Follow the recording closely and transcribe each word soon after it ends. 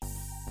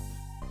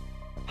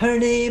Her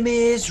name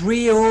is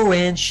Rio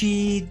and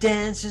she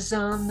dances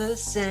on the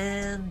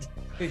sand.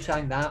 Who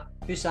sang that?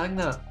 Who sang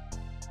that?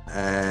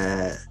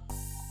 I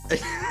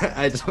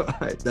have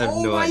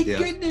Oh no my idea.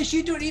 goodness,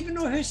 you don't even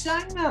know who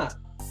sang that?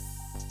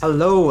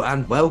 Hello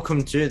and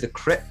welcome to the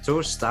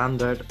Crypto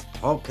Standard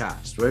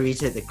podcast, where we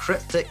take the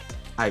cryptic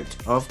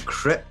out of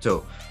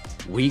crypto.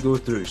 We go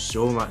through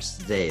so much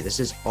today.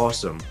 This is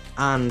awesome.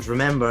 And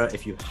remember,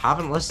 if you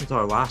haven't listened to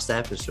our last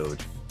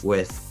episode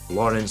with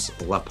Lawrence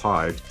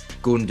Lapard,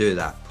 go and do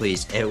that,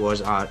 please. It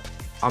was an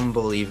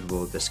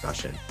unbelievable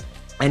discussion.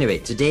 Anyway,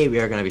 today we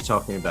are going to be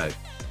talking about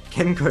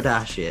Kim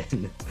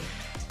Kardashian,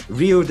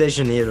 Rio de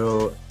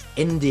Janeiro,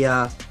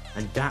 India,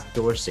 and Jack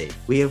Dorsey.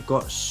 We have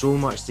got so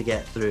much to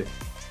get through,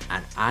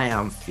 and I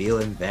am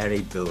feeling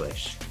very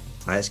bullish.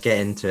 Let's get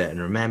into it. And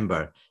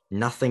remember,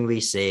 nothing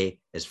we say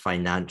is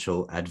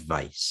financial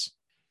advice.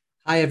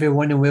 Hi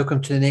everyone and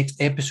welcome to the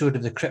next episode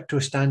of the Crypto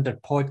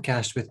Standard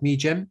podcast with me,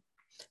 Jim.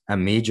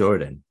 And me,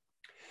 Jordan.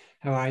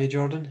 How are you,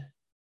 Jordan?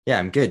 Yeah,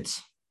 I'm good.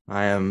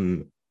 I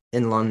am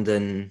in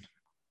London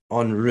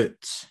en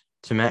route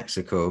to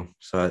Mexico,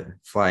 so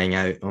flying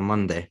out on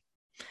Monday.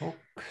 Oh,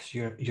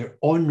 you're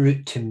en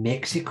route to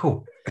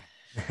Mexico.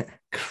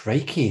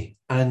 Crikey.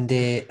 And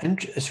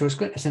so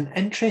it's an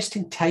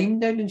interesting time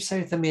down in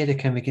South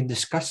America, and we can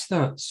discuss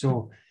that.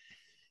 So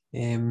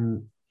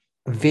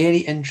very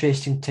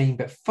interesting time.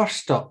 But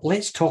first up,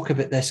 let's talk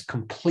about this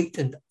complete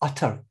and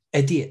utter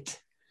idiot.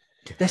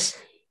 This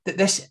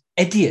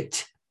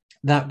idiot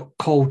that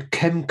called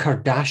Kim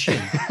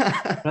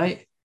Kardashian,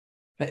 right?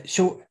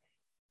 So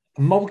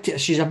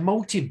she's a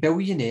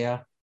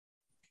multi-billionaire.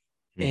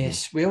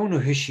 Yes, we all know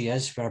who she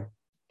is.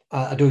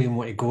 I don't even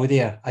want to go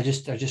there. I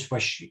just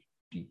wish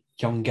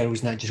young girls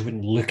and that just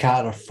wouldn't look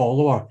at her or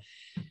follow her.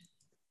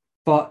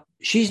 But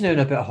she's now in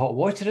a bit of hot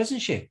water, isn't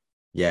she?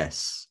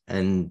 Yes,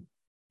 and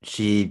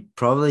she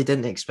probably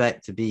didn't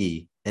expect to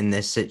be in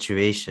this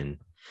situation.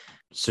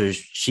 So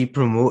she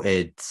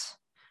promoted,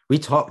 we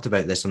talked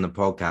about this on the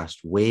podcast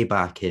way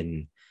back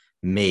in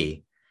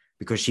May,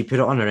 because she put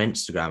it on her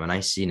Instagram and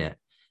I seen it.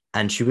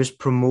 And she was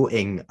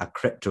promoting a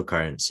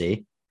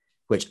cryptocurrency,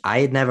 which I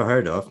had never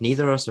heard of.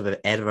 Neither of us have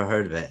ever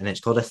heard of it. And it's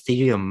called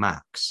Ethereum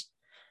Max.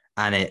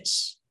 And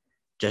it's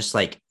just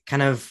like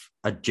kind of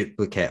a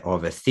duplicate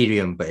of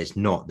Ethereum, but it's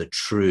not the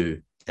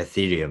true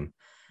Ethereum.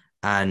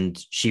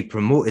 And she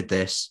promoted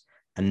this,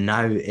 and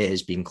now it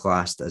is being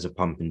classed as a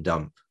pump and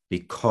dump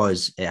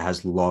because it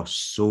has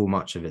lost so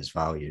much of its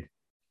value.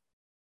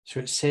 So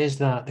it says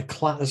that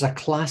there's a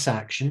class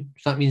action.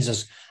 So that means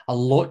there's a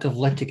lot of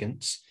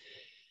litigants.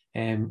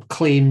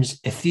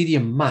 Claims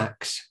Ethereum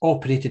Max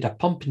operated a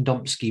pump and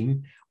dump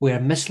scheme where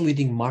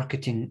misleading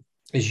marketing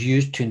is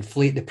used to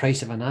inflate the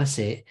price of an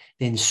asset,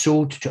 then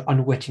sold to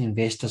unwitting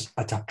investors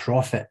at a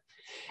profit.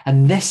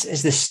 And this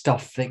is the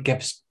stuff that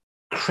gives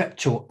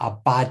crypto a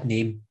bad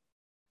name.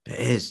 It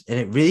is,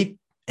 and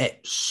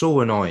it's so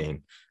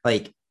annoying.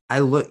 Like I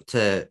looked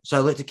at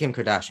Kim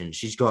Kardashian.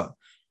 She's got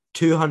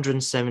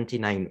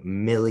 279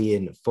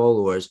 million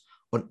followers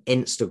on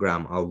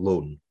Instagram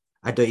alone.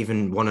 I don't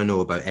even want to know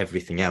about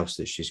everything else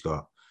that she's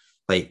got.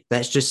 Like,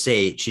 let's just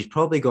say she's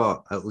probably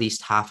got at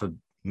least half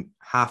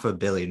a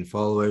billion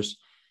followers.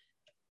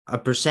 A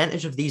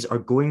percentage of these are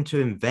going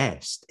to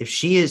invest. If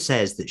she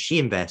says that she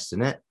invests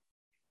in it,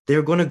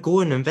 they're going to go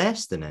and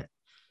invest in it.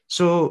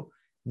 So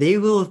they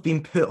will have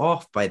been put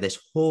off by this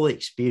whole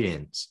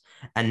experience.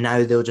 And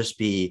now they'll just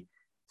be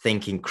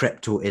thinking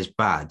crypto is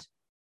bad.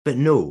 But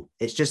no,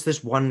 it's just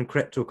this one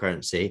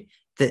cryptocurrency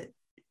that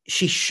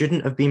she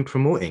shouldn't have been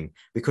promoting,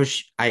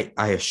 because I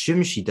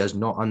assume she does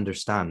not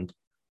understand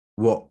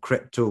what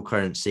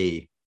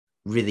cryptocurrency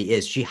really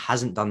is. She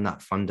hasn't done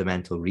that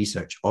fundamental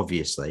research,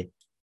 obviously.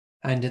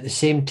 And at the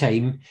same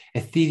time,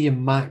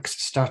 Ethereum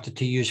Max started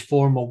to use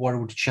former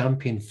world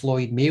champion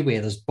Floyd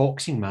Mayweather's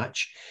boxing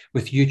match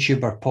with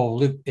YouTuber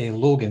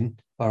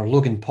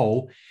Logan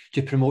Paul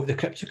to promote the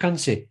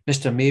cryptocurrency.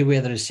 Mr.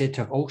 Mayweather is said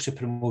to have also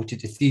promoted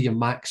Ethereum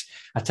Max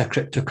at a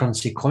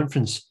cryptocurrency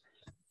conference.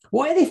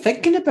 What are they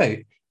thinking about?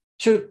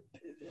 So,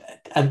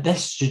 and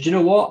this, do you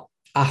know what?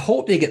 I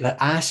hope they get their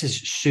asses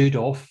sued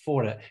off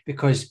for it,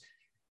 because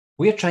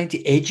we're trying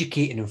to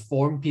educate and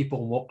inform people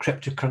on what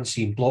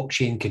cryptocurrency and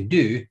blockchain can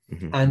do,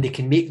 and they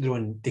can make their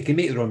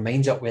own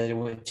minds up whether they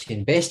want to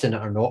invest in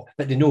it or not.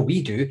 But they know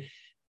we do.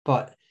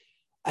 But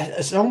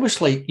it's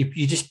almost like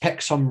you just pick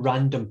some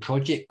random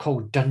project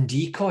called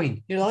Dundee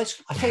Coin. You know,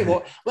 I tell you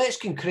what, let's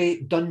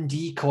create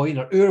Dundee Coin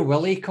or Ur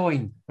Willie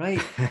Coin,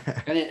 right?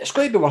 And it's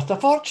going to be worth a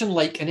fortune,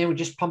 and then we'll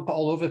just pump it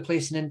all over the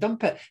place and then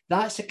dump it.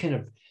 That's the kind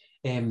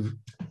of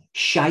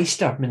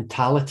shyster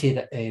mentality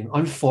that,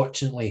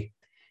 unfortunately,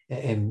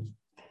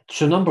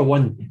 so number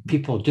one,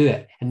 people do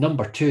it, and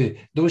number two,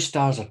 those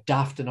stars are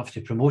daft enough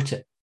to promote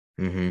it.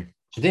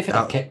 So they've had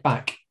a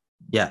kickback.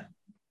 Yeah,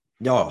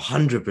 no,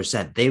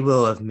 100%. They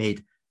will have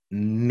made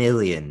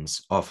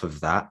millions off of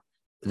that.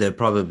 They're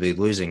probably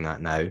losing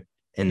that now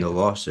in the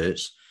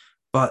lawsuits,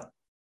 but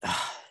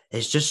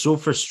it's just so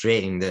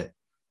frustrating that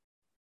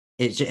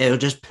it'll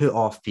just put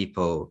off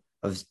people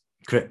of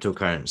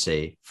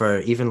cryptocurrency for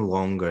even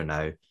longer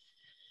now.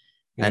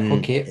 Yeah, And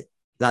okay.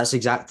 that's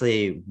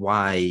exactly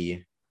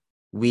why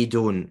we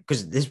don't,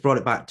 because this brought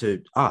it back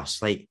to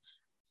us, like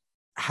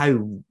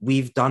how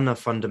we've done a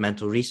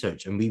fundamental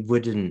research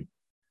and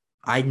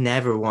I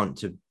never want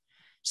to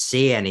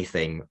say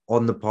anything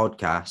on the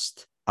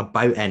podcast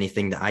about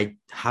anything that I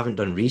haven't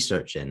done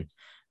research in.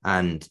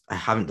 And I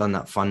haven't done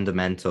that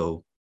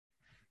fundamental,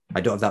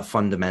 I don't have that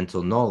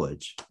fundamental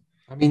knowledge.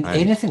 I mean, And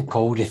anything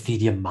called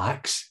Ethereum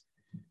Max,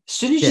 as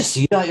soon as you yeah,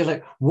 see that, you're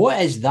like,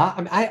 what is that?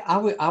 I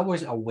mean, I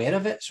wasn't aware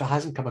of it, so it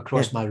hasn't come yeah,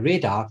 across my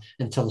radar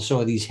until I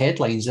saw these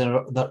headlines.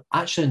 They're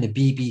actually in the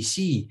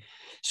BBC.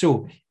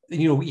 So,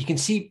 you can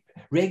see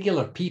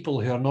regular people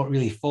who are not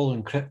really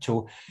following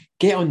crypto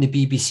get on the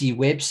BBC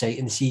website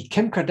and see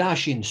Kim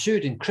Kardashian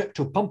sued in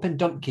crypto pump and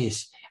dump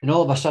case. And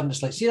all of a sudden,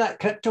 it's like, see that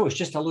crypto? It's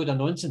just a load of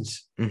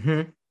nonsense,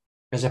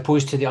 as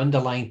opposed to the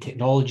underlying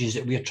technologies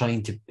that we're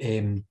trying to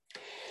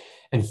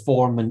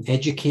inform and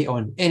educate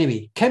on.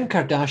 Anyway, Kim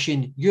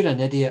Kardashian, you're an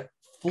idiot.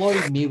 Floyd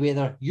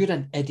Mayweather, you're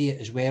an idiot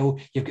as well.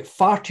 You've got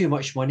far too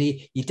much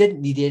money. You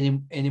didn't need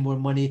any more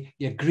money.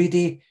 You're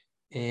greedy.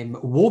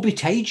 Woe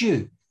betide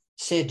you,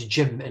 said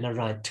Jim in a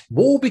rant.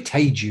 Woe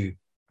betide you.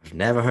 I've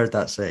never heard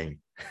that saying.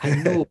 I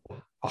know.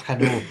 Oh, I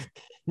know.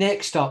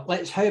 Next up,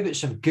 how about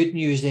some good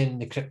news then in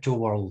the crypto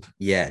world?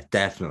 Yeah,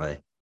 definitely.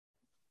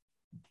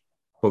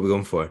 What are we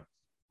going for?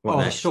 What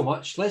There's next? so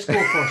much. Let's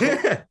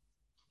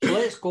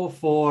go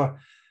for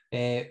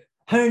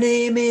her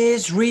name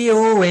is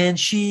Rio and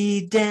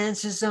she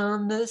dances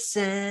on the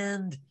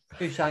sand.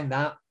 Who sang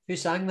that?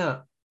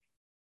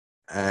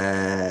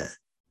 uh,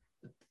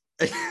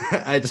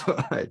 I have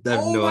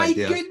Oh no my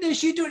idea.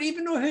 goodness, you don't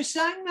even know who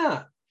sang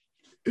that.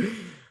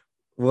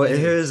 Who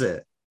Anyway, is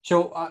it?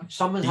 so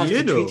someone Do has you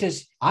to tweet know?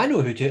 us. I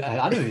know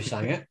who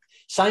sang it.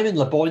 Simon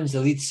Le Bon's the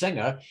lead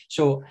singer.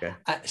 So Okay.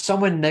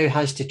 someone now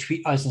has to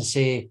tweet us and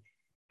say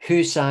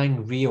who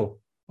sang Rio.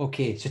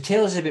 Okay, so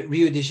tell us about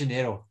Rio de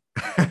Janeiro.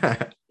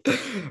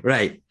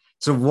 Right.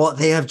 So what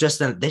they have just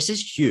done, this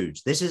is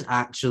huge. This is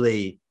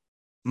actually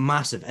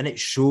massive. And it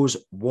shows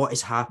what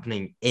is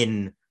happening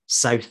in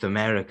South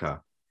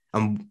America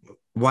and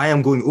why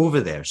I'm going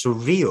over there. So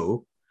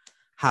Rio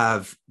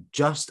have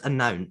just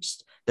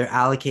announced they're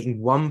allocating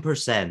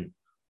 1%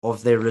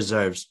 of their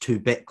reserves to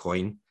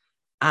Bitcoin.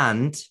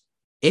 And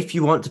if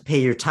you want to pay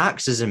your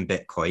taxes in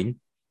Bitcoin,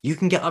 you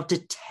can get up to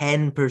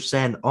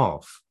 10%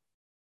 off.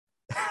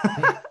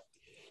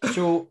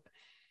 So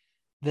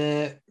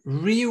the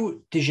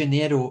Rio de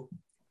Janeiro,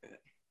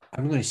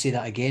 I'm going to say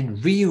that again,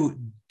 Rio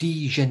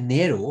de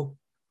Janeiro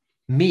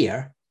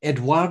Mayor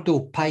Eduardo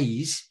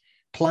Paes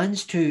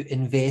plans to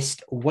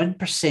invest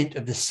 1%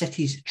 of the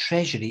city's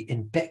treasury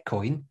in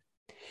Bitcoin,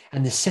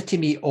 and the city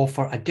may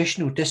offer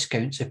additional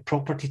discounts if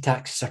property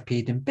taxes are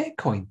paid in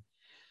Bitcoin.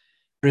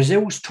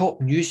 Brazil's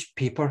top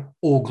newspaper,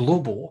 O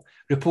Globo,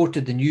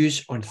 reported the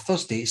news on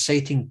Thursday,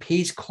 citing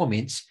Paes'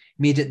 comments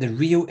made at the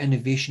Rio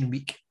Innovation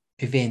Week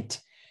event.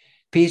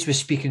 Paes was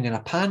speaking on a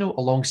panel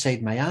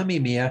alongside Miami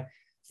Mayor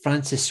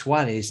Francis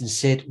Suarez and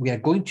said, "We are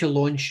going to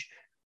launch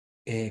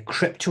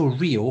Crypto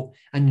Rio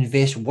and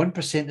invest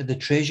 1% of the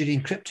treasury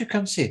in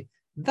cryptocurrency."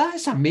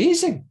 That's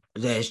amazing.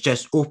 It's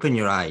just open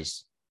your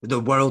eyes. The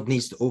world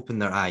needs to open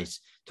their eyes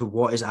to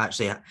what is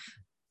actually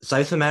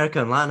South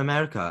America and Latin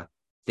America.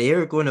 They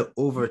are going to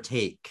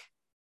overtake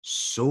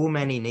so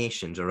many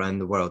nations around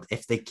the world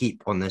if they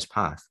keep on this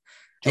path.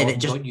 John,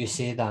 don't you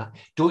say that.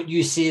 Don't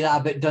you say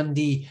that about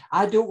Dundee.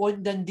 I don't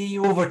want Dundee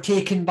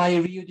overtaken by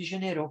Rio de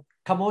Janeiro.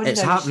 Come on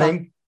It's now,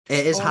 happening. son.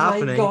 It is Oh my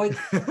happening.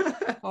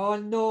 God. Oh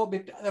no,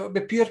 there would be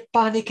pure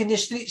panic in the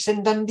streets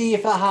in Dundee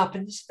if that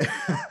happens.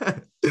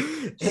 So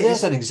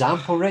there's an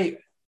example, right?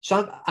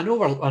 So I know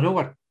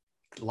we're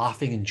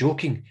laughing and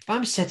joking, but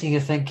I'm sitting here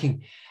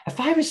thinking, if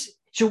I was,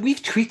 so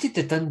we've tweeted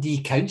the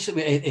Dundee council,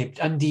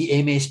 Dundee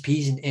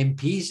MSPs and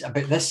MPs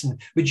about this,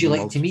 and would you like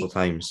to multiple meet?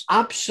 times.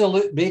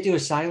 Absolute radio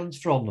silence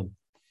from them.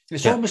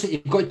 It's Yeah. almost like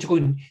you've got to go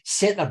and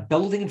set their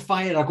building on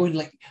fire, or go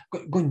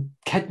and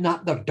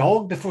kidnap their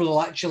dog before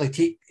they'll actually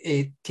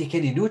take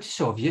any notice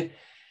of you.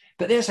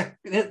 But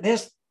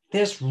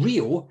there's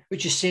Rio,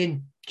 which is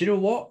saying, do you know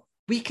what?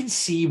 We can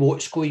see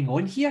what's going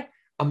on here,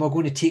 and we're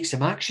going to take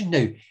some action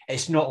now.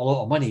 It's not a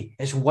lot of money.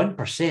 It's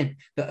 1%.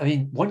 But I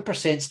mean,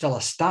 1% is still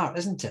a start,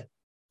 isn't it?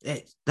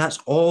 That's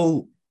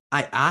all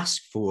I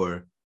ask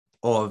for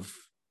of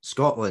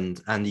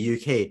Scotland and the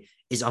UK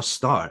is a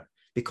start.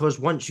 Because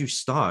once you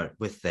start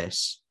with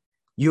this,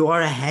 you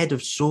are ahead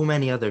of so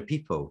many other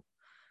people.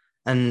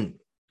 And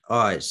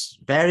it's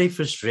very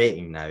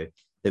frustrating now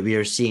that we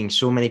are seeing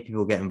so many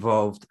people get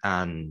involved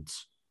and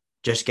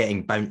just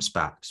getting bounce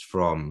backs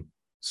from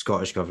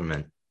Scottish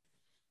government.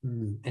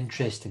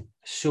 Interesting.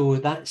 So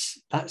that's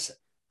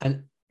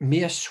and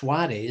Mayor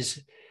Suarez.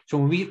 So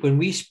when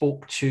we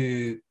spoke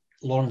to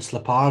Lawrence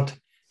Lepard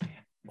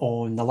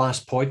on the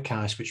last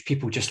podcast, which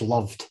people just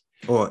loved.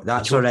 Oh,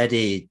 that's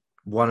already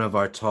one of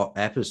our top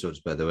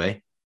episodes, by the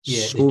way.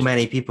 Yeah, so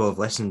many people have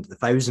listened.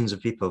 Thousands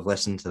of people have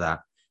listened to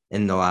that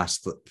in the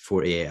last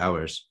 48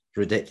 hours.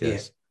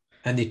 Ridiculous.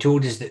 And they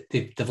told us that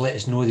they've let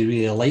us know they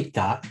really like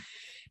that.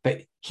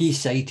 But he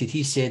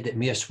said that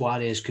Mayor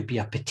Suarez could be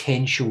a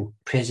potential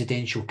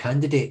presidential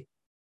candidate.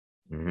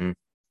 Mm-hmm.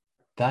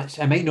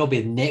 It might not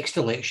be the next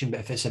election,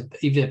 but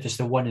even if it's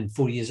the one in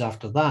 4 years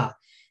after that,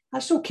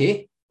 that's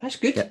okay. That's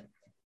good. Yep.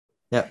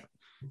 Yep.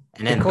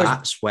 And then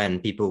that's when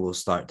people will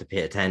start to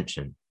pay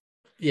attention.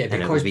 Yeah,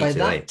 because by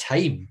that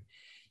time,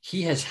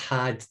 he has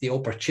had the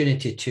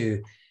opportunity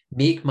to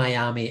make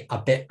Miami a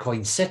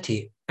Bitcoin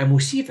city, and we'll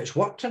see if it's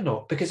worked or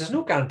not, because there's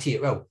no guarantee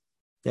it will.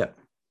 Yep.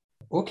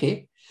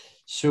 Okay.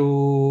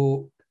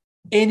 So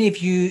any of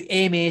you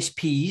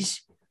MSPs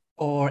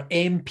or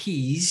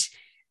MPs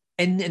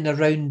in and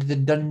around the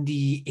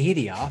Dundee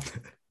area,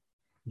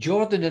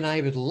 Jordan and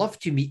I would love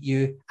to meet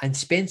you and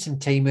spend some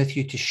time with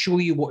you to show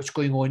you what's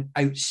going on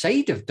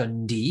outside of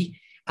Dundee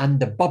and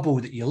the bubble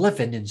that you live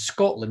in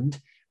Scotland,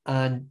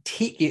 and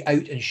take you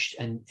out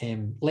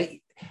and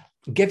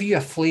give you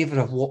a flavour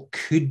of what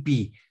could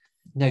be.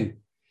 Now,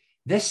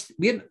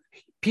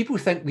 people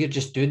think we're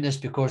just doing this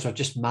because we're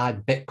just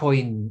mad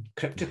Bitcoin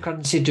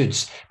cryptocurrency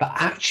dudes, but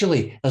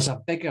actually there's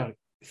a bigger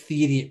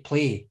theory at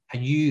play,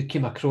 and you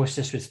came across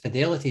this with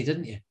Fidelity,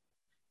 didn't you?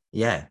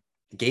 Yeah,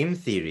 game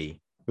theory,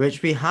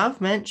 which we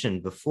have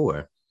mentioned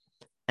before.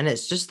 And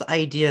it's just the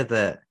idea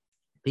that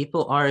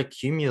people are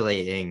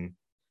accumulating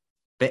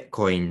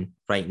Bitcoin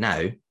right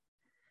now.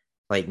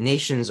 Like,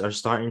 nations are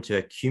starting to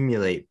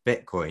accumulate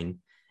Bitcoin,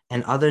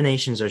 and other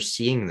nations are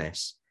seeing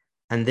this,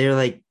 and they're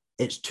like,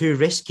 it's too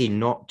risky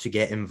not to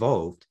get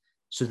involved.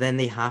 So then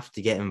they have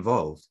to get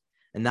involved.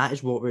 And that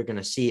is what we're going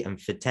to see.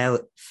 And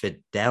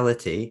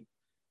Fidelity,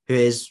 who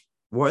is,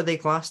 what are they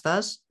classed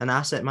as? An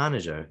asset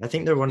manager. I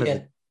think they're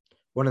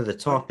one of the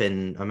top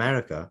in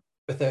America.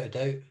 Without a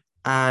doubt.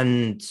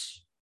 And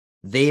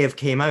they have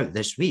came out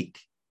this week,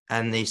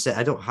 and they said,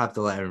 I don't have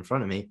the letter in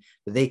front of me,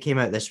 but they came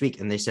out this week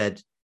and they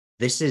said,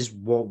 this is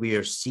what we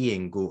are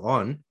seeing go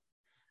on,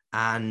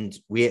 and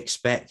we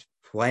expect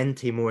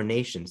plenty more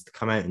nations to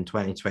come out in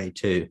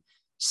 2022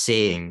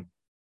 saying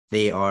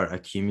they are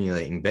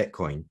accumulating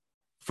Bitcoin.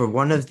 For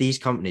one of these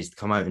companies to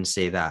come out and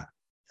say that,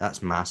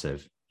 that's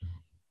massive.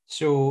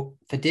 So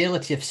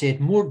Fidelity have said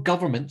more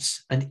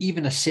governments and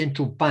even a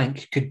central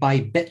bank could buy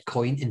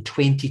Bitcoin in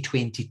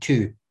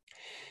 2022.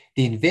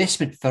 The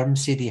investment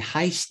firms say the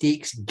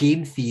high-stakes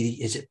game theory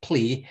is at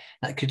play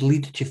that could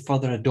lead to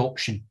further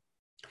adoption.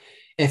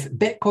 If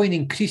Bitcoin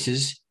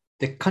increases,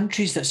 the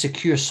countries that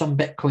secure some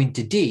Bitcoin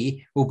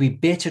today will be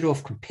better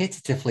off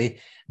competitively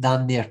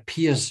than their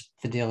peers,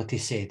 Fidelity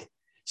said.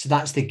 So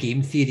that's the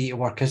game theory at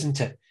work, isn't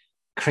it?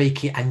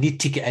 Crikey, I need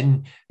to get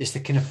in. It's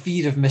the kind of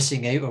fear of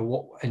missing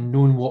out and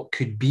knowing what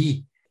could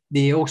be.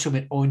 They also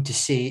went on to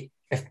say,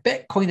 if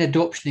Bitcoin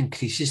adoption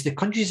increases, the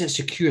countries that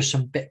secure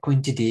some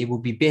Bitcoin today will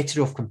be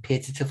better off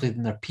competitively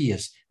than their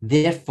peers.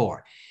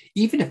 Therefore,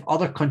 even if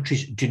other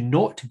countries do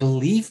not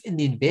believe in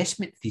the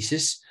investment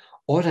thesis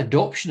or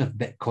adoption of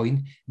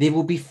Bitcoin, they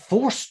will be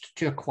forced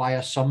to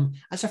acquire some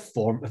as a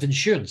form of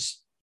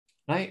insurance.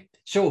 Right?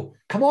 So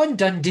come on,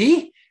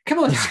 Dundee. Come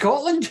on,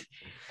 Scotland.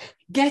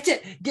 Get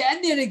it. Get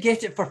in there and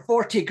get it for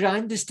 40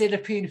 grand instead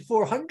of paying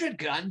 400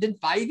 grand in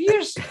 5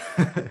 years.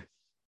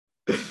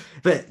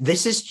 But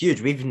this is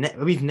huge.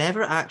 We've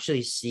never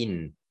actually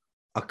seen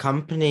a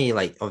company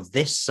like of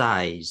this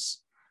size,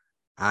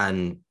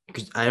 and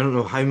because I don't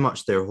know how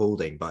much they're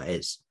holding, but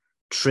it's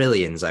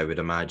trillions, I would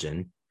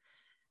imagine.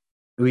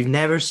 We've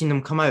never seen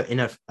them come out in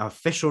an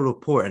official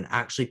report and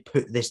actually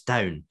put this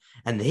down.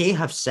 And they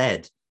have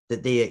said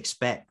that they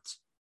expect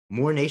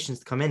more nations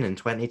to come in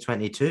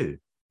 2022.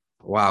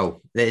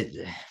 Wow.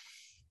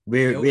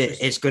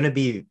 It's going to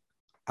be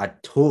a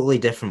totally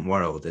different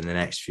world in the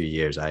next few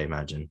years, I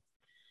imagine.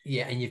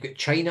 Yeah, and you've got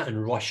China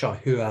and Russia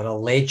who are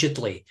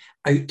allegedly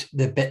out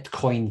the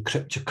Bitcoin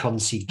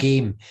cryptocurrency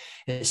game.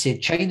 It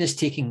said China's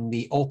taking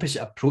the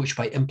opposite approach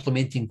by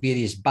implementing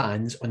various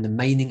bans on the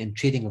mining and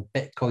trading of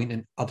Bitcoin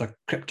and other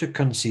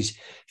cryptocurrencies.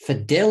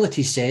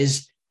 Fidelity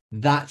says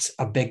that's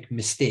a big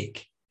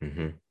mistake.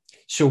 Mm-hmm.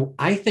 So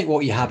I think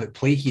what you have at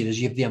play here is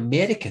you have the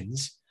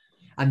Americans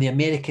and the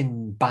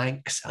American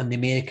banks and the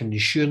American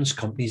insurance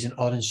companies and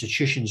other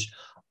institutions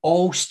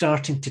all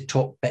starting to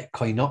talk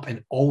Bitcoin up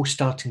and all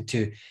starting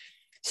to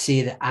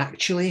say that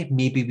actually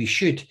maybe we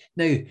should.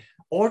 Now,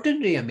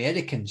 ordinary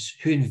Americans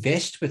who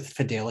invest with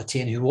Fidelity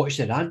and who watch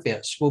their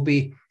adverts will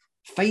be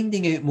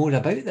finding out more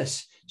about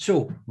this.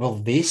 So will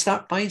they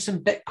start buying some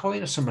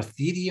Bitcoin or some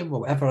Ethereum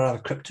or whatever other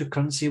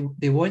cryptocurrency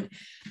they want?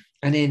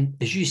 And then,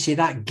 as you say,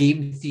 that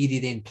game theory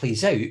then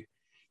plays out.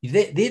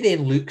 They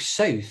then look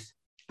south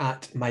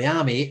at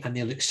Miami and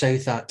they look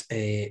south at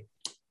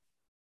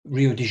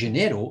Rio de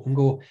Janeiro and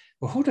go,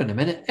 well, hold on a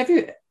minute.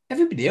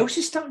 Everybody else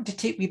is starting to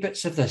take wee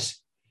bits of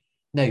this.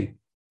 Now,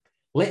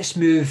 let's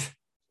move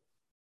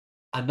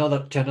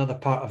to another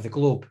part of the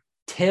globe.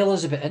 Tell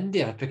us about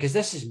India, because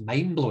this is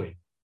mind-blowing.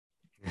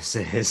 This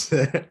is.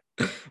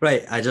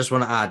 Right, I just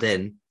want to add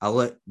in,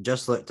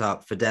 just looked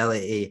up,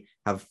 Fidelity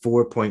have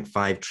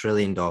 $4.5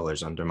 trillion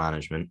under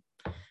management,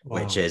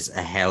 wow, which is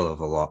a hell of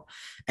a lot.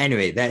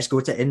 Anyway, let's go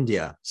to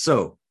India.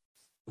 So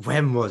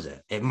when was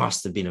it? It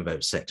must have been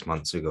about 6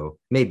 months ago,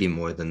 maybe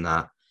more than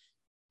that.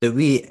 That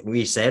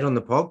we said on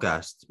the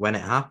podcast when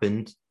it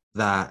happened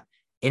that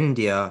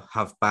India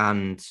have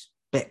banned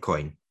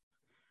Bitcoin.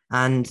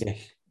 And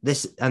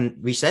Yes.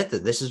 we said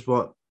that this is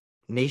what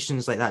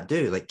nations like that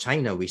do. Like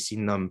China, we've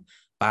seen them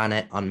ban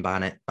it,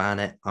 unban it, ban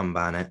it,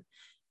 unban it.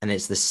 And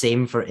it's the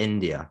same for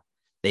India.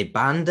 They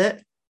banned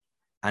it.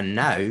 And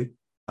now,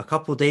 a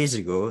couple of days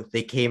ago,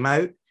 they came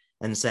out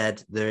and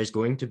said there is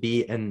going to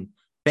be an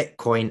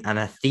Bitcoin and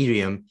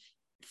Ethereum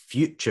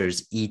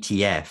futures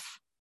ETF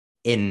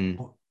in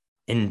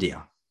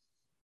India.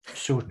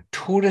 So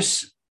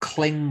Taurus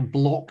Cling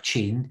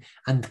Blockchain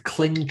and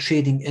Cling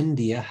Trading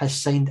India has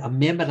signed a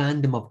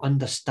memorandum of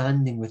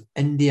understanding with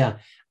India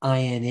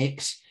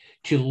INX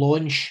to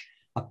launch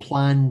a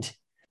planned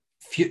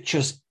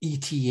futures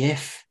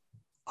ETF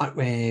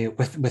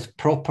with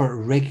proper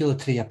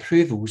regulatory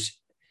approvals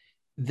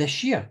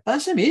this year.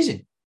 That's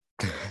amazing.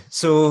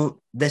 So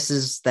this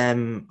is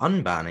them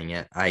unbanning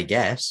it, I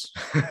guess.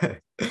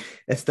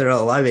 If they're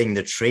allowing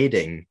the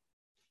trading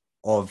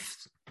of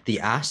the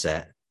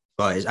asset,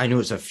 but I know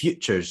it's a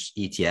futures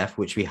ETF,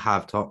 which we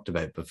have talked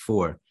about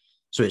before.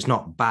 So it's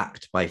not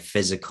backed by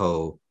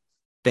physical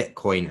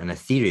Bitcoin and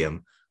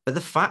Ethereum. But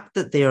the fact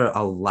that they are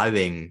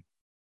allowing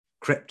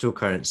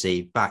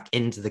cryptocurrency back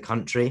into the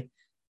country,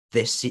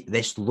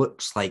 this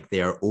looks like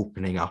they are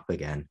opening up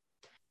again.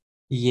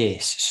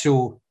 Yes.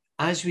 So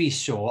as we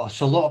saw,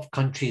 so a lot of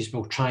countries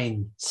will try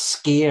and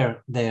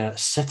scare their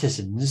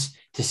citizens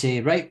to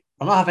say, right,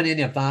 we're not having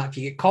any of that. If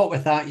you get caught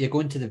with that, you're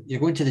going to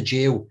the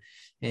jail.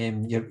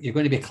 You're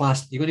going to be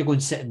classed. You're going to go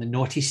and sit in the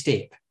naughty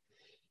step.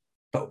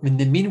 But in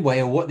the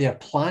meanwhile, what they're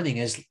planning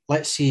is,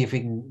 let's see if we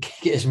can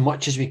get as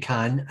much as we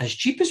can, as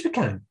cheap as we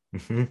can.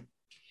 Mm-hmm.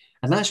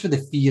 And that's where the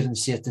fear,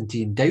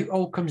 uncertainty, and doubt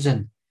all comes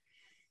in.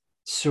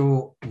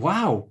 So,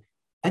 wow,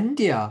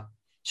 India.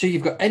 So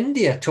you've got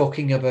India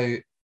talking about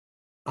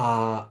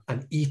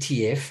an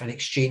ETF, an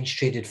exchange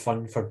traded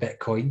fund for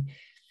Bitcoin.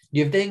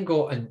 You've then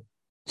got in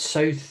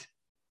South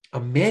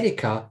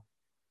America,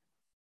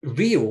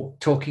 Rio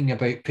talking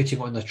about putting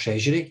it on their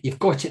treasury. You've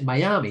got it in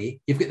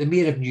Miami. You've got the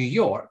mayor of New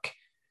York.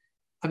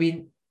 I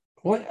mean,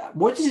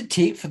 what does it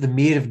take for the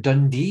mayor of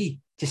Dundee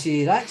to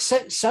say, that's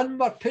it, son,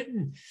 we're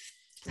putting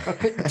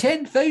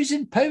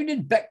 £10,000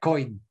 in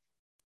Bitcoin?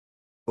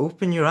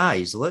 Open your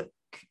eyes. Look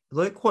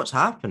what's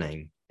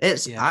happening.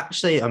 It's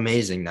actually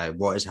amazing now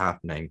what is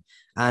happening.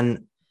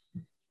 And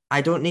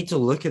I don't need to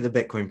look at the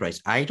Bitcoin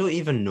price. I don't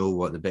even know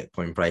what the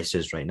Bitcoin price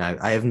is right now.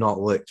 I have not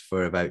looked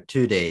for about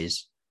 2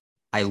 days.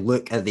 I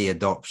look at the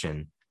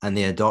adoption, and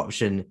the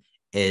adoption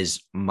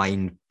is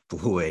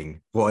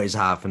mind-blowing what is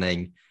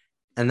happening.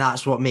 And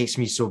that's what makes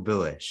me so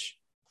bullish.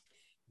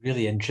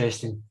 Really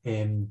interesting.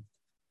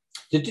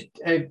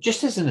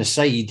 Just as an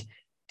aside,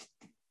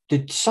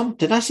 did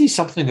I see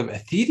something about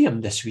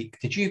Ethereum this week?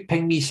 Did you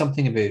ping me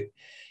something about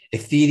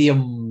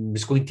Ethereum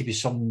is going to be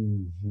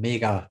some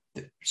mega?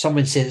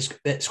 Someone said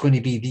it's going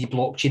to be the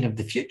blockchain of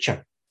the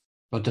future,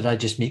 or did I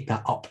just make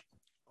that up?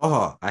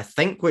 Oh, I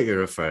think what you're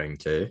referring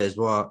to is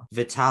what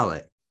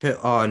Vitalik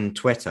put on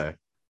Twitter.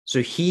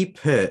 So he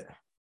put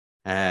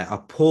a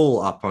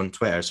poll up on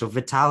Twitter. So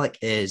Vitalik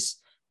is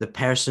the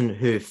person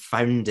who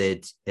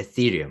founded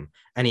Ethereum,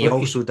 and he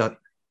also did.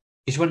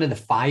 He's one of the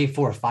 4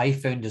 or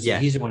 5 founders. Yeah,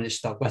 he's the one that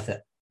stuck with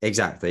it.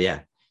 Exactly,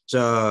 yeah.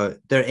 So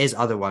there is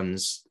other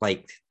ones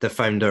like the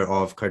founder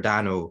of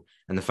Cardano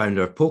and the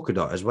founder of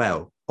Polkadot as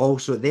well.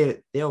 Also,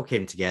 they all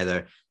came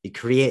together. They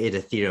created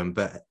Ethereum,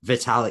 but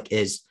Vitalik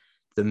is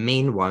the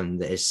main one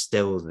that is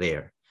still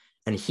there.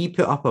 And he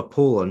put up a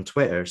poll on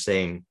Twitter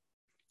saying,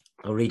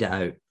 I'll read it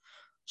out.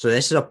 So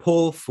this is a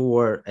poll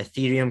for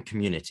Ethereum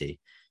community.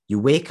 You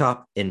wake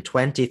up in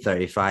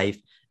 2035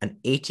 and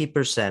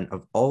 80%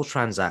 of all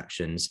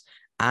transactions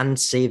and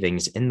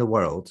savings in the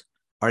world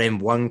are in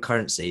one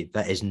currency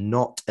that is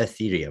not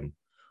Ethereum.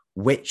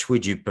 Which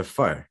would you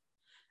prefer?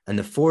 And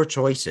the 4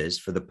 choices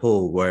for the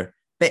poll were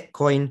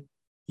Bitcoin,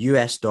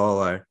 US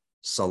dollar,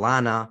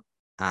 Solana,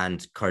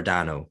 and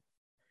Cardano.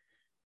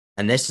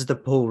 And this is the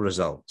poll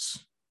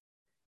results.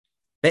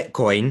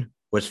 Bitcoin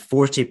was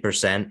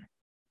 40%,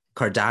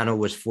 Cardano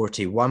was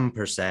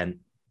 41%,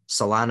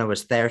 Solana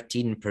was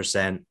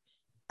 13%,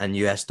 and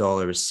US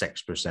dollar was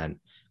 6%.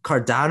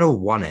 Cardano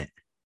won it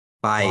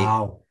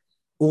by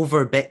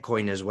over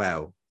Bitcoin as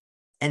well.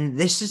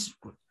 And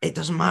it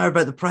doesn't matter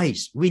about the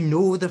price. We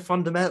know the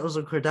fundamentals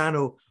of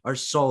Cardano are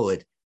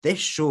solid. This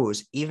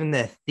shows even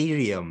the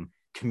Ethereum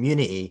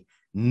community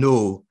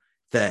know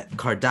that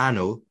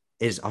Cardano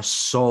is a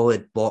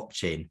solid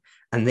blockchain,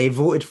 and they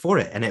voted for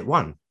it and it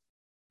won.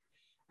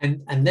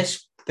 And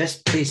this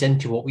plays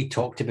into what we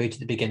talked about at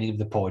the beginning of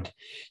the pod.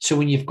 So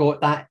when you've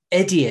got that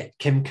idiot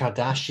Kim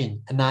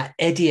Kardashian and that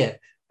idiot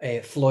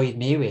Floyd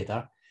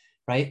Mayweather,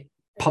 right,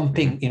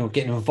 pumping,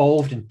 getting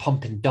involved in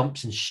pumping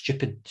dumps and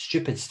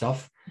stupid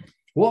stuff,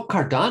 what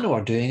Cardano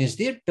are doing is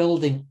they're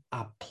building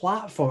a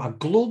platform, a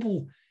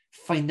global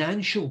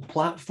financial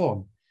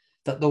platform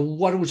that the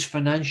world's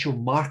financial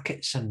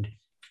markets and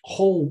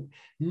whole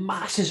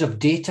masses of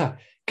data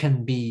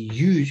can be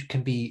used,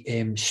 can be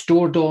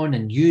stored on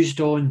and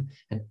used on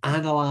and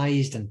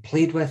analyzed and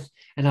played with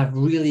in a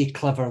really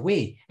clever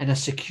way, in a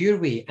secure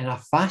way, in a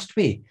fast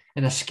way,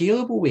 in a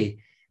scalable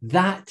way.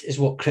 That is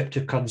what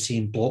cryptocurrency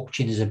and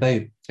blockchain is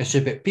about. It's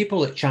about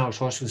people like Charles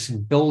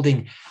Hoskinson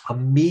building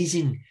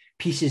amazing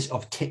pieces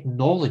of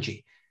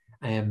technology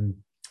that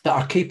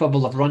are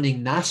capable of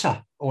running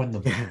NASA on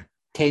them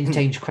 10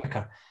 times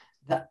quicker.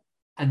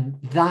 And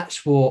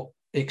that's what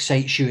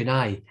excites you and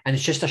I. And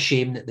it's just a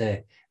shame that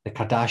the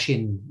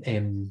Kardashian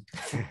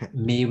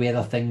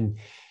Mayweather thing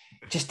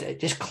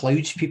just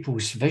clouds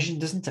people's vision,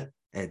 doesn't it?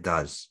 It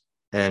does.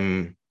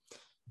 And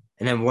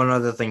then one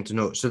other thing to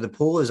note. So the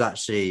poll is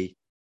actually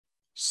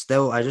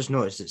still, I just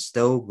noticed it's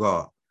still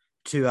got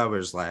 2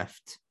 hours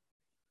left,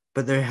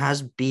 but there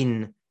has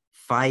been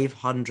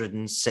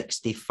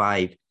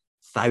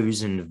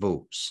 565,000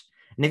 votes.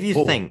 And if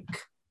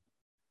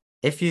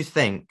you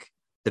think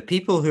the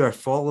people who are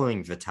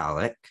following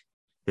Vitalik,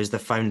 who's the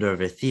founder of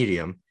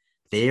Ethereum,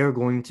 they are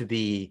going to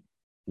be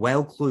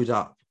well clued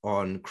up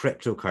on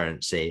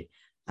cryptocurrency,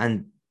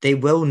 and they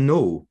will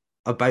know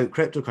about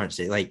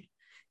cryptocurrency. Like,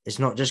 it's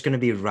not just going to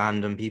be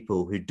random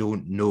people who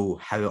don't know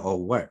how it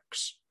all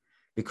works,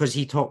 because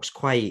he talks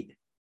quite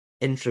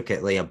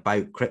intricately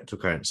about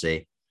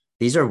cryptocurrency.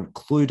 These are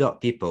clued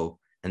up people,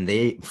 and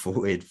they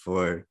voted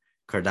for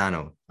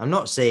Cardano. I'm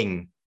not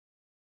saying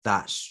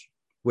that's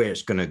where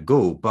it's going to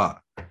go, but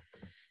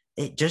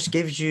it just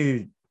gives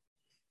you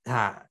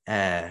that,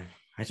 I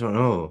don't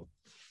know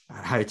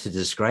how to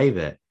describe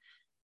it.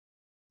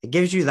 It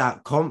gives you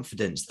that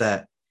confidence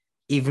that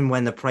even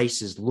when the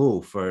price is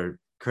low for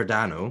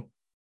Cardano,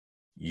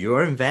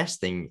 you're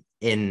investing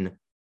in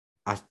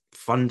a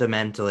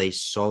fundamentally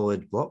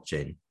solid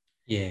blockchain.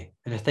 Yeah.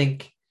 And I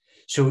think,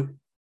 so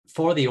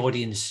for the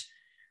audience,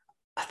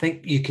 I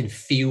think you can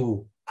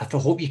feel, I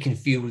hope you can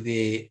feel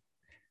the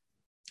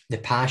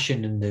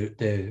passion and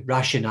the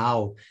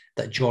rationale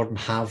that Jordan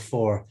have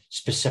for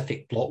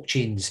specific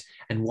blockchains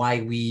and why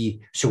we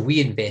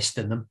invest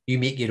in them. You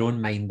make your own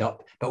mind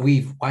up, but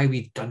why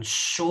we've done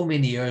so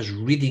many years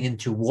reading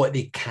into what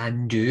they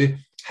can do,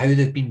 how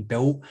they've been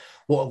built,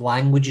 what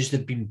languages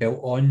they've been built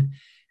on,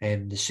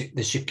 and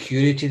the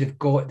security they've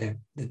got,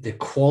 the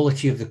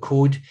quality of the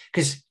code.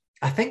 Because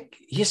I think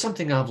here's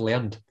something I've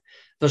learned: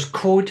 there's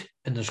code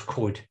and there's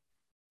code.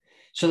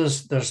 So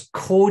there's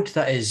code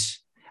that is.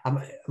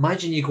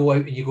 Imagine you go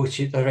out and you go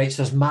to the right.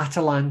 So there's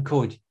Matalan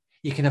code.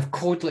 You can have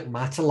code like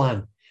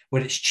Matalan,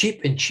 where it's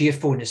cheap and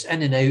cheerful and it's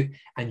in and out.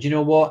 And you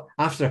know what?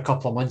 After a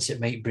couple of months, it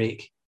might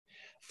break.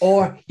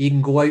 Or you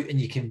can go out and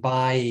you can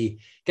buy.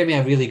 Give me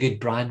a really good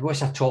brand.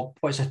 What's a top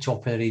of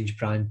the range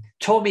brand?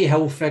 Tommy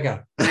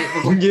Hilfiger.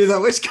 I knew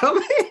that was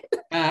coming.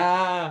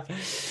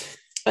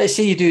 Let's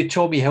say you do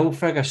Tommy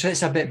Hilfiger, so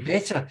it's a bit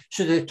better.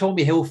 So the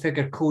Tommy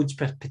Hilfiger code's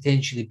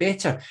potentially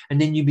better,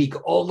 and then you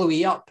make all the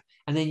way up.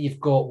 And then you've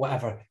got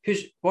whatever.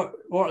 What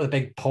are the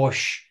big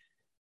posh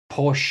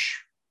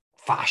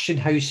fashion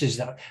houses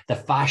that the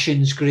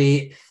fashion's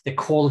great, the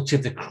quality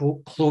of the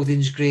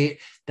clothing's great,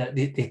 that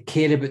they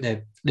care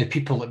about the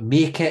people that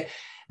make it.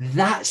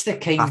 That's the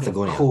kind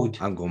Patagonia. Of code.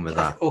 I'm going with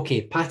that.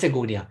 Okay,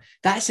 Patagonia.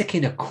 That's the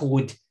kind of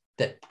code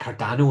that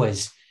Cardano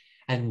is.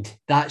 And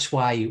that's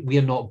why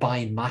we're not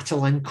buying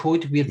Matalan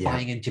code. We're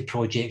buying into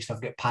projects that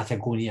have got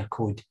Patagonia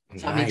code.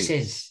 Does that make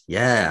sense?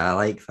 Yeah, I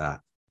like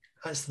that.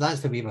 That's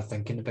the way we're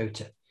thinking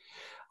about it.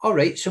 All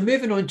right, so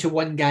moving on to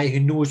one guy who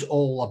knows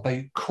all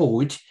about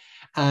code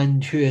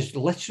and who has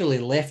literally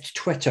left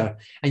Twitter,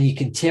 and you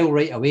can tell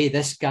right away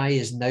this guy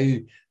is now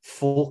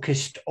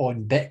focused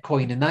on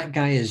Bitcoin, and that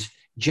guy is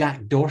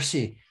Jack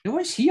Dorsey. Now,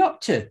 what's he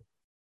up to?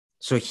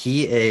 So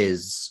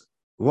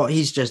what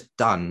he's just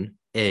done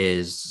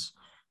is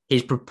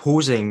he's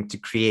proposing to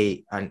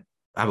create, and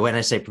when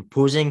I say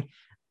proposing,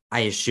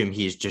 I assume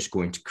he is just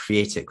going to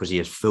create it because he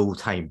is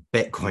full-time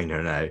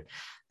Bitcoiner now.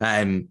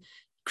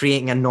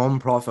 Creating a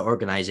non-profit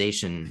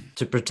organization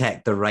to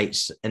protect the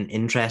rights and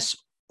interests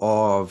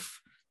of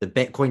the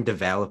Bitcoin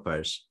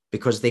developers,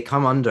 because they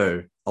come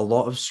under a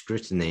lot of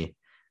scrutiny.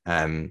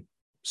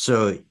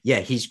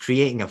 He's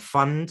creating a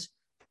fund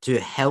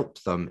to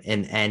help them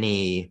in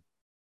any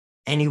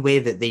way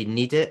that they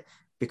need it,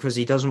 because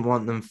he doesn't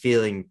want them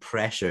feeling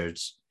pressured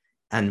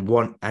and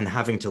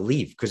having to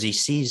leave, because he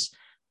sees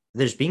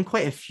there's been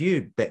quite a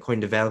few Bitcoin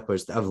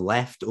developers that have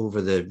left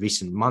over the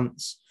recent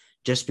months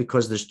just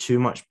because there's too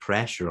much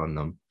pressure on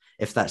them,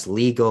 if that's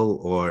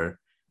legal or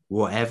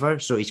whatever.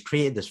 So he's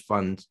created this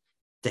fund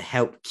to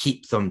help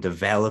keep them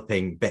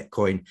developing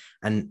Bitcoin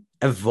and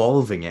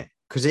evolving it,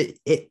 because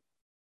it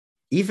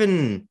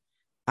even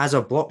as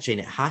a blockchain,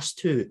 it has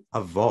to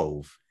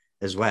evolve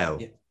as well.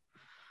 Yeah.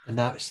 And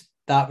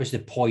that was the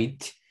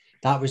point.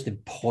 That was the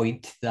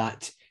point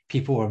that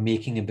people were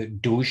making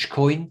about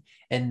Dogecoin,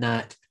 in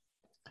that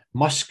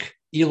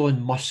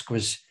Elon Musk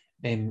was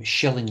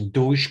shilling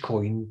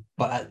Dogecoin,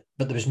 but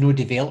there was no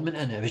development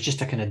in it. It was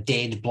just a kind of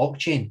dead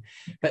blockchain.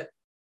 But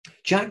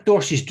Jack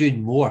Dorsey's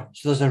doing more.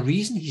 So there's a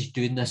reason he's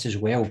doing this as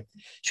well.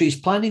 So he's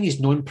planning his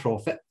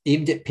non-profit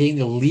aimed at paying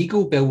the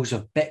legal bills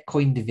of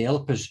Bitcoin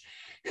developers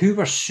who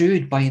were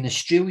sued by an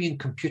Australian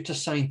computer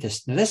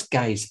scientist. Now, this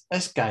guy.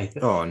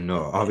 Oh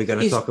no, are we going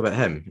to talk about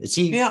him? Is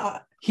he? Yeah,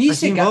 Is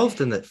he's he the guy.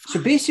 involved in it?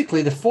 So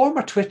basically, the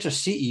former Twitter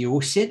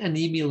CEO sent an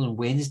email on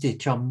Wednesday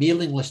to a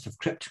mailing list of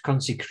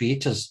cryptocurrency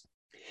creators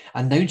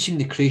announcing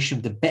the creation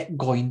of the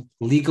Bitcoin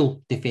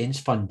Legal Defence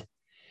Fund.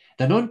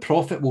 The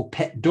non-profit will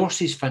pit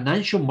Dorsey's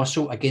financial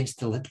muscle against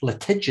the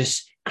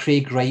litigious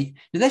Craig Wright.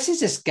 Now, this is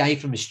this guy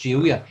from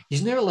Australia.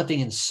 He's now living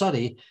in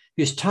Surrey,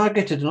 who's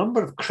targeted a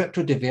number of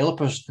crypto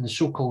developers in the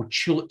so-called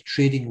tulip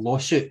trading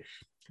lawsuit.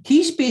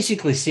 He's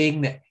basically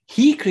saying that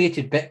he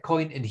created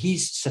Bitcoin and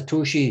he's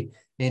Satoshi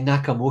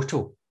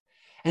Nakamoto.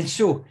 And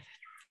so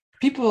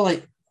people are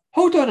like,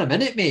 hold on a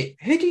minute, mate.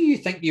 Who do you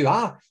think you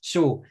are?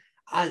 So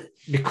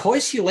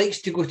because he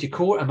likes to go to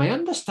court, and my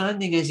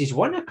understanding is he's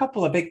won a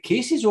couple of big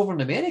cases over in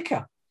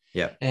America.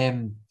 Yeah.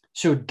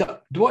 So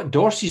what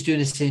Dorsey's doing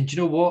is saying, do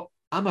you know what?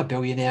 I'm a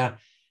billionaire.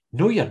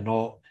 No, you're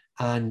not.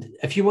 And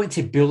if you want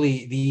to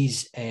bully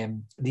these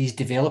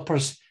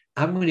developers,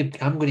 I'm going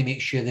to make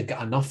sure they've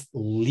got enough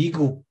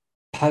legal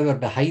power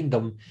behind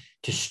them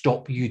to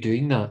stop you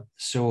doing that.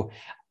 So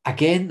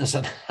again,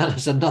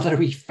 there's another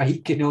wee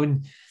fight going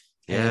on.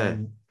 Yeah.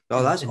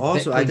 Oh, that's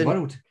awesome. I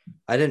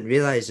didn't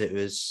realize it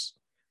was,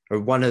 or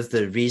one of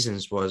the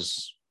reasons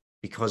was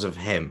because of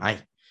him.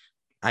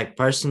 I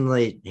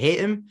personally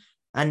hate him,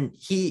 and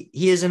he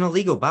is in a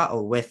legal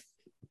battle with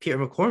Peter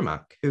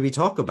McCormack, who we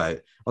talk about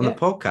on the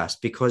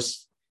podcast,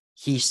 because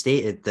he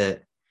stated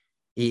that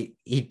he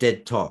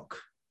did talk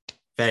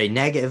very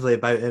negatively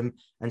about him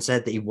and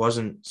said that he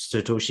wasn't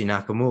Satoshi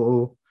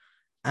Nakamoto,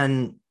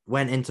 and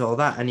went into all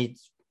that, and he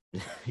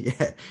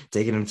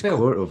taking him to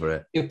court over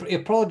it.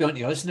 You're probably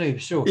onto us now.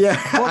 So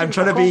I'm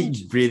trying to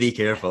be really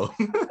careful.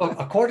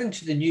 According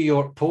to the New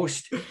York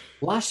Post,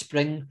 last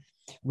spring,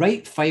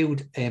 Wright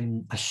filed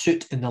a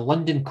suit in the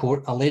London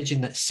court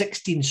alleging that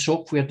 16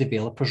 software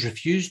developers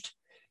refused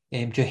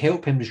to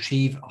help him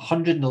retrieve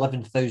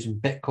 111,000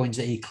 bitcoins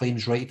that he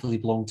claims rightfully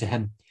belong to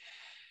him.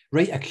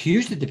 Wright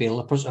accused the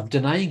developers of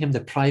denying him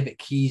the private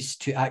keys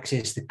to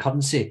access the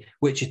currency,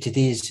 which at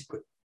today's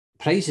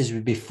prices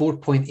would be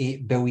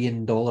 $4.8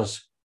 billion.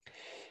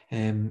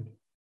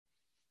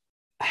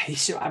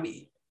 So, I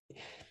mean,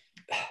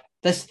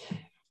 this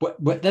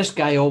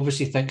guy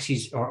obviously thinks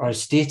he's, or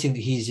stating that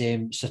he's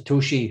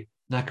Satoshi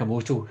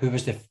Nakamoto, who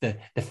was the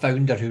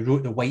founder who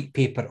wrote the white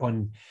paper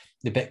on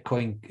the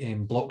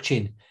Bitcoin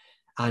blockchain.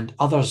 And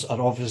others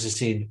are obviously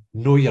saying,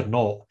 no, you're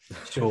not.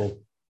 So,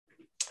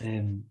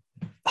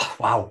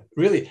 wow,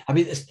 really? I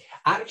mean, this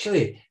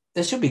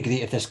will be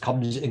great if this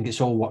comes and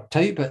gets all worked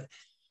out, but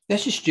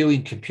this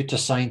Australian computer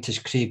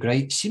scientist, Craig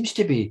Wright, seems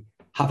to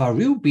have a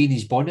real bee in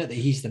his bonnet that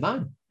he's the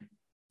man.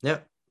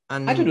 Yep.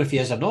 And I don't know if he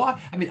is or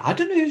not. I mean, I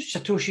don't know who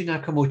Satoshi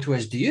Nakamoto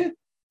is. Do you?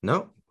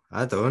 No,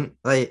 I don't.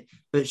 But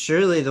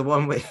surely the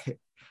one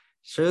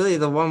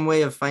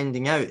way of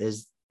finding out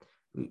is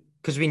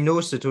because we know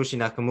Satoshi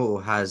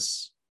Nakamoto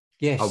has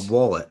a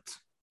wallet.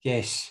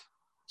 Yes.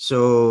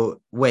 So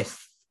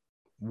with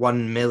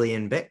 1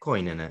 million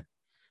Bitcoin in it.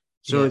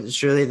 So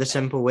surely the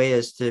simple way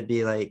is to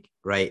be like,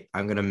 right,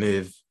 I'm going to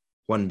move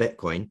 1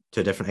 Bitcoin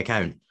to a different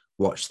account.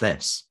 Watch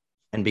this.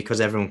 And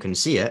because everyone can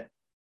see it,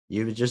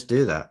 you would just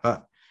do that.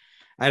 But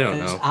I don't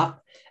know.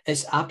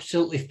 It's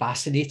absolutely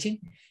fascinating.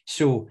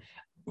 So,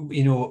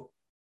 when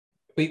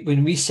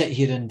we sit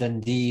here in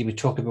Dundee, we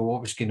talk about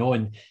what was going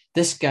on.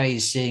 This guy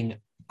is saying,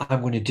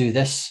 I'm going to do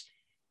this.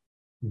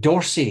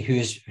 Dorsey,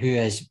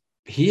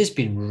 he has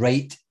been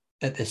right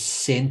at the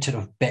center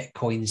of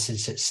Bitcoin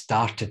since it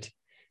started.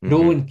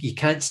 No one, you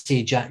can't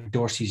say Jack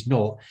Dorsey's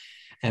not.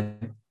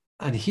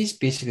 And he's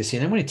basically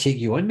saying, I'm going to take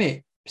you on,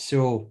 mate.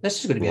 So this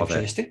is going to be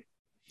interesting.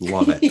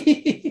 Love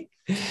it.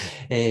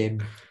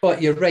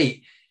 But you're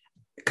right.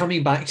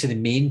 Coming back to the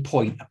main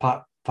point,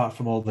 apart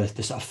from all the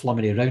sort of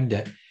flummery around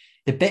it,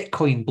 the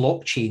Bitcoin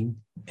blockchain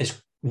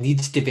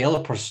needs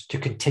developers to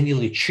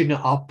continually tune it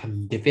up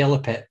and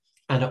develop it.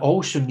 And it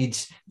also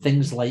needs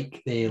things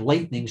like the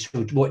Lightning,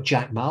 so what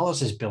Jack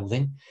Mallers is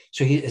building.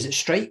 So is it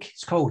Strike?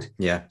 It's called.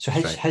 Yeah. So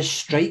his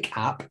Strike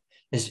app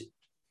is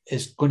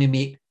going to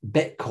make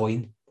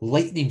Bitcoin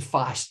lightning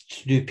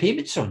fast to do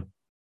payments on,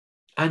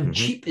 and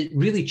cheap,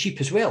 really cheap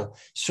as well.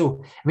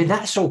 So I mean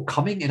that's all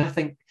coming, and I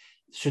think.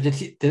 So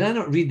did I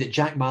not read that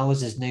Jack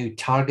Mallers is now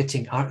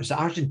targeting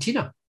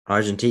Argentina?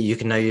 Argentina. You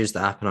can now use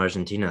the app in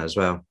Argentina as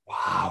well.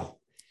 Wow.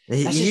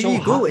 Here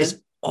you go. It's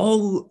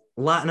all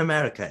Latin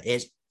America.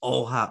 It's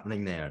all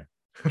happening there.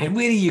 And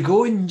where are you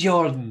going,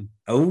 Jordan?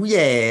 Oh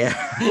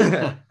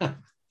yeah.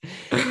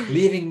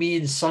 Leaving me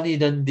in sunny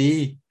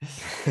Dundee.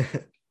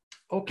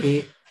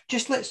 Okay,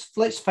 just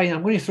let's find.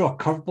 I'm going to throw a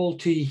curveball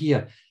to you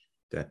here.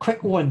 Yeah.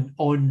 Quick one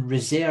on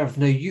reserve.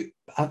 Now,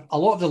 a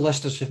lot of the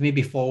listeners who've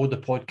maybe followed the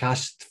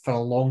podcast for a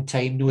long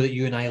time know that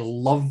you and I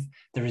love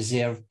the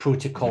reserve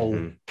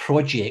protocol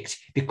project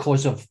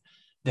because of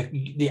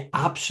the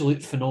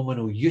absolute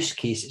phenomenal use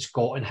case it's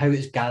got and how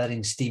it's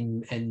gathering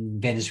steam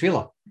in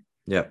Venezuela.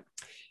 Yeah.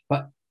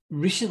 But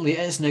recently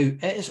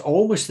it is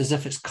almost as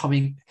if it's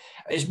coming.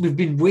 We've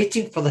been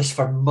waiting for this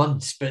for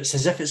months, but it's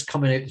as if it's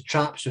coming out the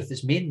traps with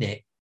its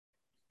mainnet.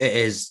 It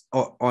is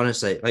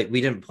honestly, like,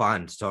 we didn't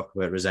plan to talk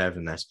about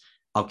reserving this.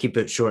 I'll keep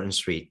it short and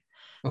sweet.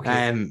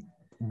 Okay.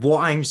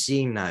 What I'm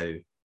seeing now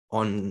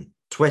on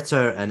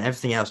Twitter and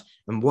everything else,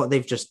 and what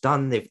they've just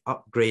done, they've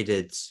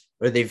upgraded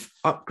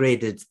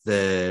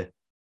the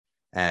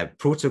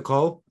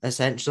protocol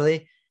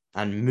essentially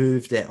and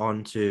moved it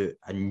onto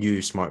a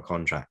new smart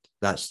contract.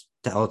 That's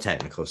all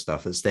technical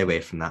stuff. Let's stay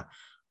away from that.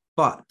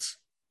 But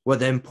what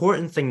the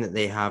important thing that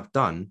they have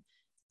done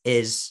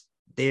is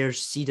their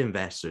seed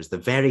investors, the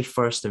very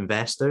first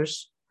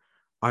investors,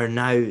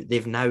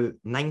 they've now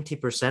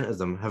 90% of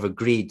them have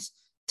agreed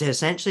to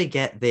essentially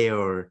get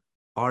their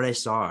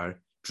RSR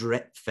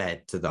drip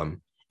fed to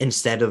them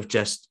instead of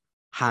just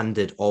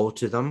handed all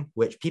to them,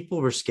 which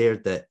people were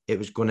scared that it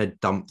was going to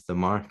dump the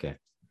market.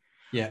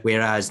 Yeah.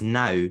 Whereas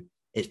now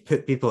it's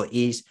put people at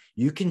ease.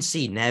 You can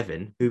see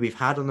Nevin, who we've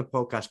had on the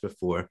podcast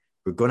before,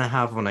 we're going to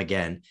have one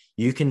again.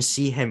 You can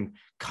see him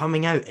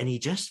coming out and he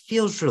just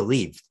feels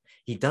relieved.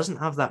 He doesn't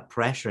have that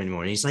pressure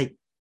anymore. And he's like,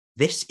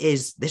 this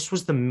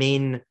was the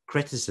main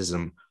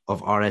criticism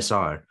of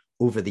RSR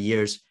over the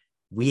years.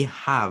 We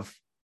have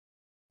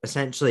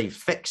essentially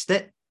fixed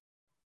it,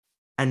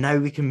 and now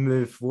we can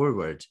move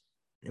forward.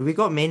 We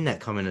got mainnet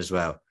coming as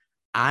well.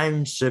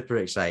 I'm super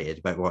excited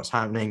about what's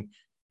happening,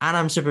 and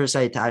I'm super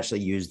excited to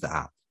actually use the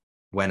app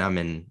when I'm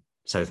in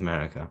South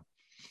America.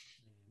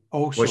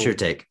 Also, what's your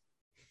take?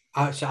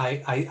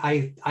 Actually,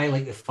 I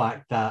like the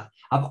fact that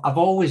I've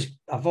always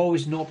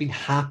not been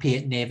happy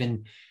at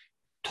Nevin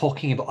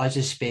talking about us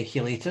as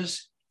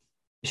speculators.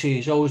 So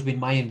he's always been,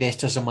 my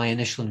investors are my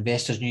initial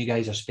investors, and you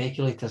guys are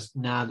speculators.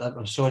 Nah,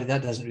 I'm sorry,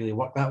 that doesn't really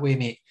work that way,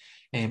 mate.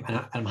 And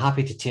I'm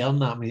happy to tell him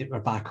that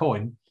we're back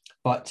on.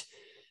 But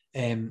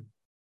now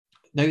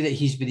that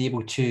he's been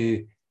able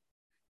to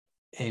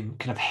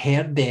kind of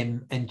herd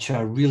them into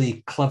a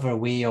really clever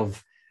way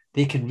of,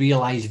 they can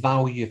realise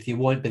value if they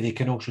want, but they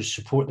can also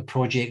support the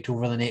project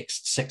over the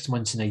next 6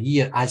 months and a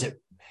year as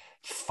it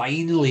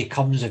finally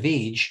comes of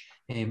age.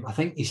 I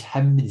think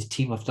him and his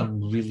team have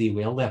done really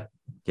well there.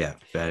 Yeah,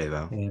 very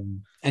well.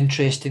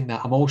 Interesting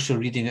that I'm also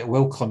reading that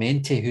Will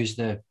Clemente, who's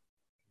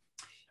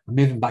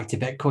moving back to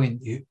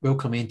Bitcoin, Will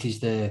Clemente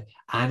is the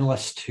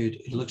analyst who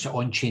looks at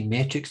on-chain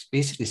metrics,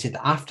 basically said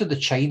that after the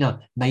China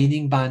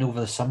mining ban over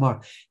the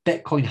summer,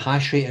 Bitcoin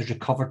hash rate has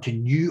recovered to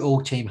new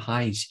all-time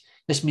highs.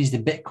 This means the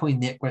Bitcoin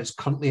network is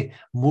currently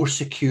more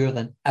secure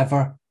than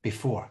ever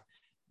before.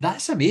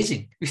 That's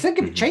amazing. We think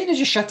of China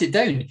just shut it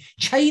down.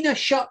 China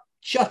shut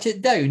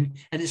it down,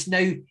 and it's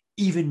now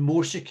even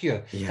more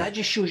secure. Yeah. That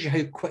just shows you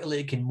how quickly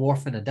it can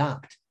morph and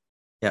adapt.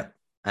 Yeah,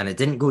 and it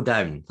didn't go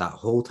down that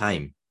whole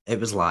time. It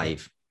was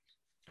live.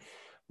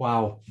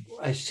 Wow.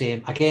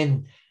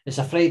 Again, it's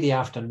a Friday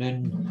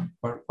afternoon.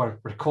 We're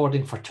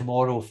recording for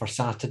tomorrow, for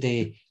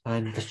Saturday,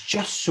 and there's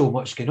just so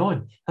much going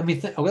on. I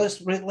mean, let's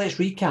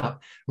recap.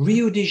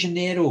 Rio de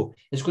Janeiro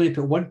is going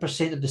to put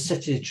 1% of the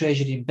city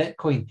treasury in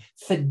Bitcoin.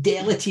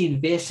 Fidelity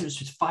Investments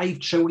with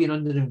 $5 trillion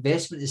under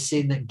investment is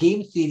saying that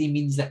game theory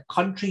means that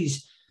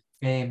countries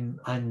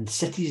and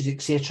cities,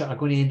 etc., are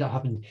going to end up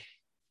having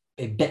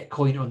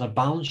Bitcoin on their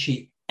balance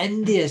sheet.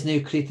 India has now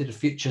created a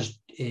futures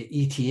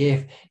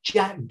ETF.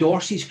 Jack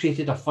Dorsey's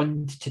created a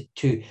fund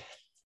to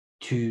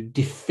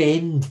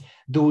defend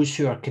those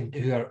who are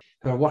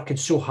working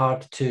so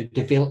hard to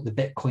develop the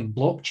Bitcoin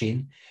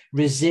blockchain.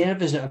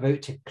 Reserve is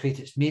about to create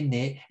its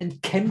mainnet,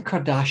 and Kim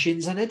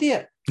Kardashian's an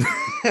idiot.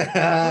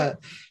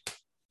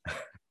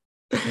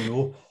 You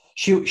know,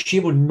 she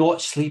will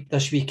not sleep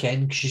this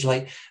weekend. She's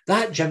like,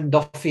 that Jim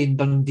Duffy in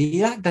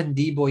Dundee, that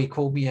Dundee boy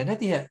called me an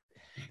idiot.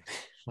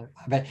 I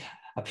bet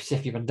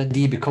if you were in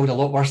Dundee, you'd be called a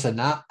lot worse than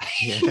that.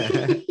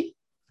 Yeah.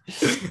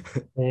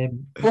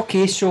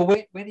 Okay, so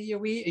when are you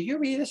away? Are you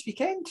away this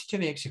weekend to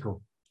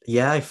Mexico?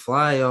 Yeah, I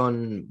fly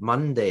on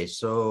Monday.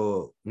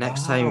 So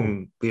next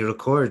time we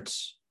record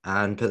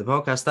and put the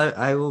podcast out,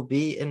 I will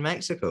be in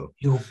Mexico.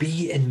 You'll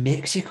be in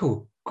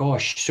Mexico?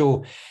 Gosh.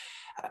 So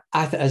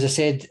as I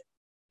said,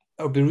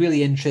 it'll be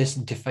really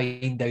interesting to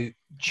find out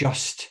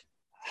just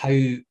how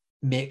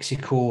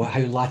Mexico,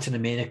 how Latin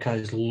America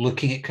is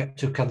looking at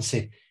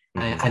cryptocurrency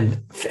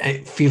and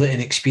feel it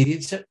and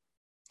experience it.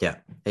 Yeah,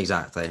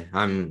 exactly.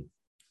 I'm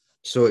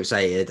so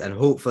excited, and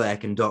hopefully I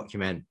can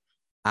document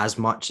as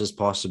much as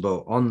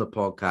possible on the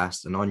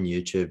podcast and on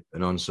YouTube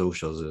and on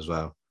socials as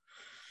well.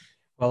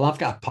 Well, I've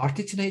got a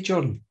party tonight,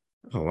 Jordan.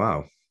 Oh,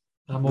 wow.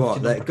 I'm off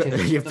to number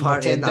 10. You're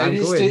partying,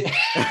 I'm going.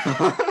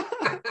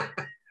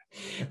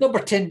 Number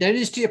 10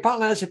 Downing Street.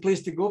 Apparently that's a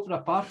place to go for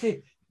a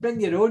party.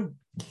 Bring your own.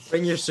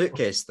 Bring your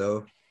suitcase,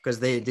 though, because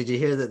did you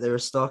hear that they were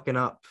stocking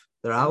up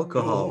their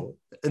alcohol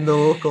in the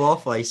local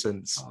off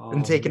license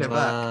and taking it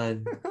back?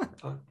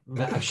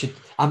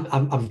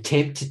 I'm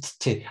tempted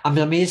to. I'm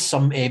amazed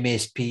some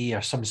MSP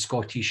or some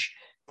Scottish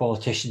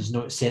politicians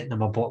not sent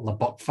them a bottle of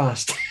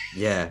Buckfast.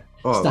 Yeah.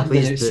 Oh,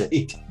 please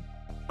do.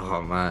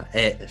 Oh man,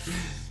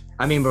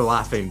 I mean, we're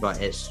laughing,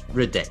 but it's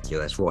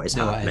ridiculous what is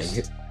happening.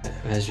 It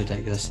is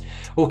ridiculous.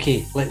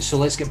 Okay,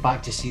 let's get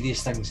back to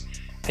serious things.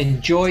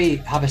 Enjoy,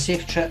 have a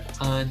safe trip,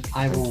 and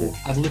I'm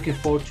looking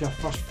forward to our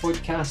first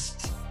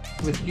podcast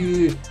with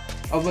you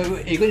Are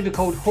you going to be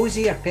called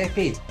Jose or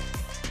Pepe?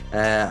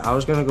 I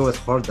was gonna go with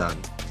Hordan.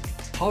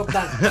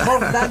 Hordan,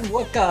 Hordan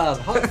Walker,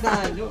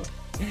 Hordan.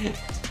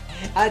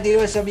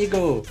 Adios,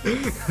 amigo.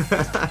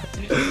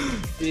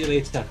 See you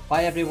later.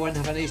 Bye, everyone.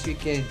 Have a nice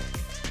weekend.